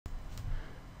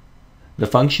The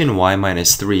function y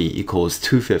minus 3 equals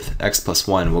 2/5 x plus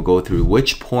 1 will go through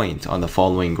which point on the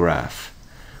following graph?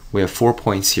 We have 4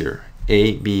 points here,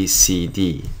 A, B, C,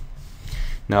 D.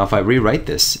 Now if I rewrite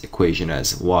this equation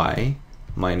as y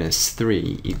minus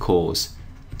 3 equals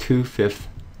 2/5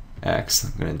 x,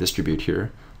 I'm going to distribute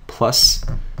here, plus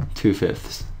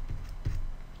 2/5.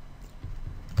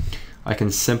 I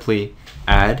can simply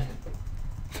add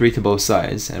 3 to both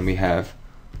sides and we have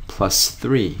plus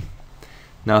 3.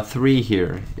 Now 3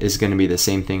 here is going to be the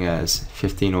same thing as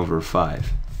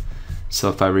 15/5. So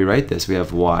if I rewrite this, we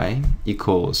have y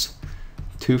equals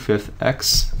 2/5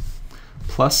 x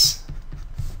plus,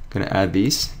 going to add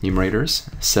these numerators,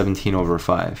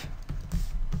 17/5.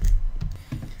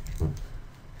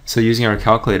 So using our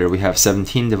calculator, we have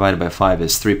 17 divided by 5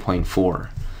 is 3.4.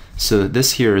 So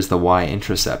this here is the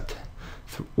y-intercept.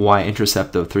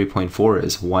 Y-intercept of 3.4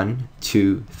 is 1,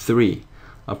 2, 3,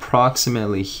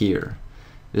 approximately here.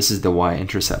 This is the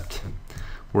y-intercept.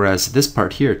 Whereas this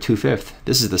part here, 2/5,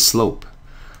 this is the slope.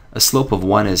 A slope of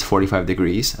 1 is 45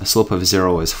 degrees. A slope of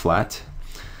 0 is flat.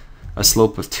 A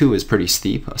slope of 2 is pretty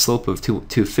steep. A slope of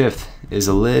 2/5 is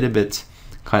a little bit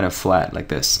kind of flat like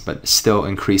this, but still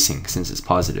increasing since it's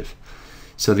positive.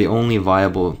 So the only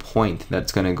viable point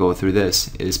that's going to go through this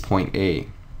is point A.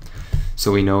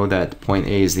 So we know that point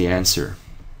A is the answer.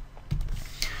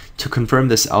 To confirm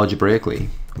this algebraically,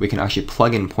 we can actually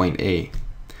plug in point A.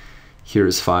 Here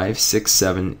is 5, 6,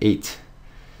 7, 8,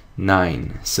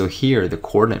 9. So here the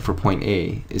coordinate for point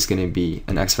A is going to be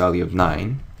an x value of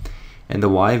 9, and the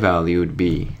y value would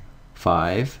be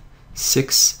 5,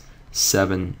 6,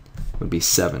 7 would be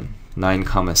 7. 9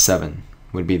 comma 7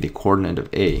 would be the coordinate of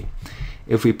A.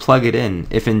 If we plug it in,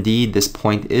 if indeed this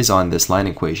point is on this line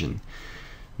equation,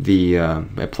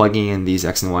 by plugging in these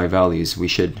x and y values, we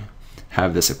should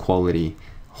have this equality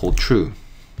hold true.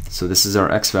 So this is our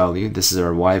x value, this is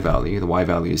our y value. The y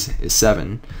value is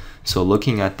 7. So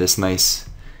looking at this nice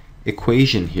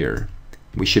equation here,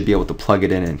 we should be able to plug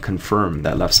it in and confirm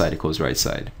that left side equals right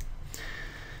side.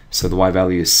 So the y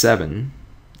value is 7.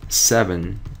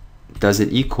 7, does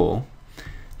it equal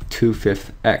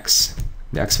 2/5 x?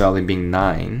 The x value being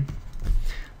 9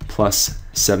 plus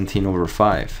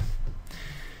 17/5.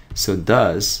 So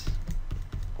does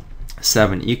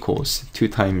 7 equals 2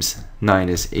 times 9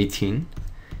 is 18.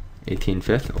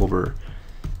 18/5 over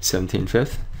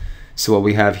 17/5. So what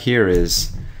we have here is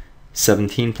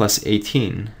 17 plus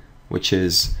 18, which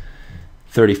is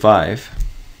 35.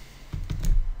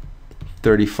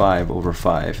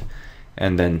 35/5,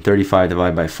 and then 35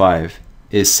 divided by 5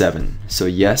 is 7. So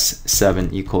yes,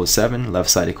 7 equals 7, left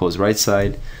side equals right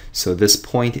side. So this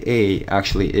point A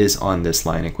actually is on this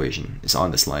line equation, is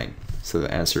on this line. So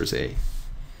the answer is A.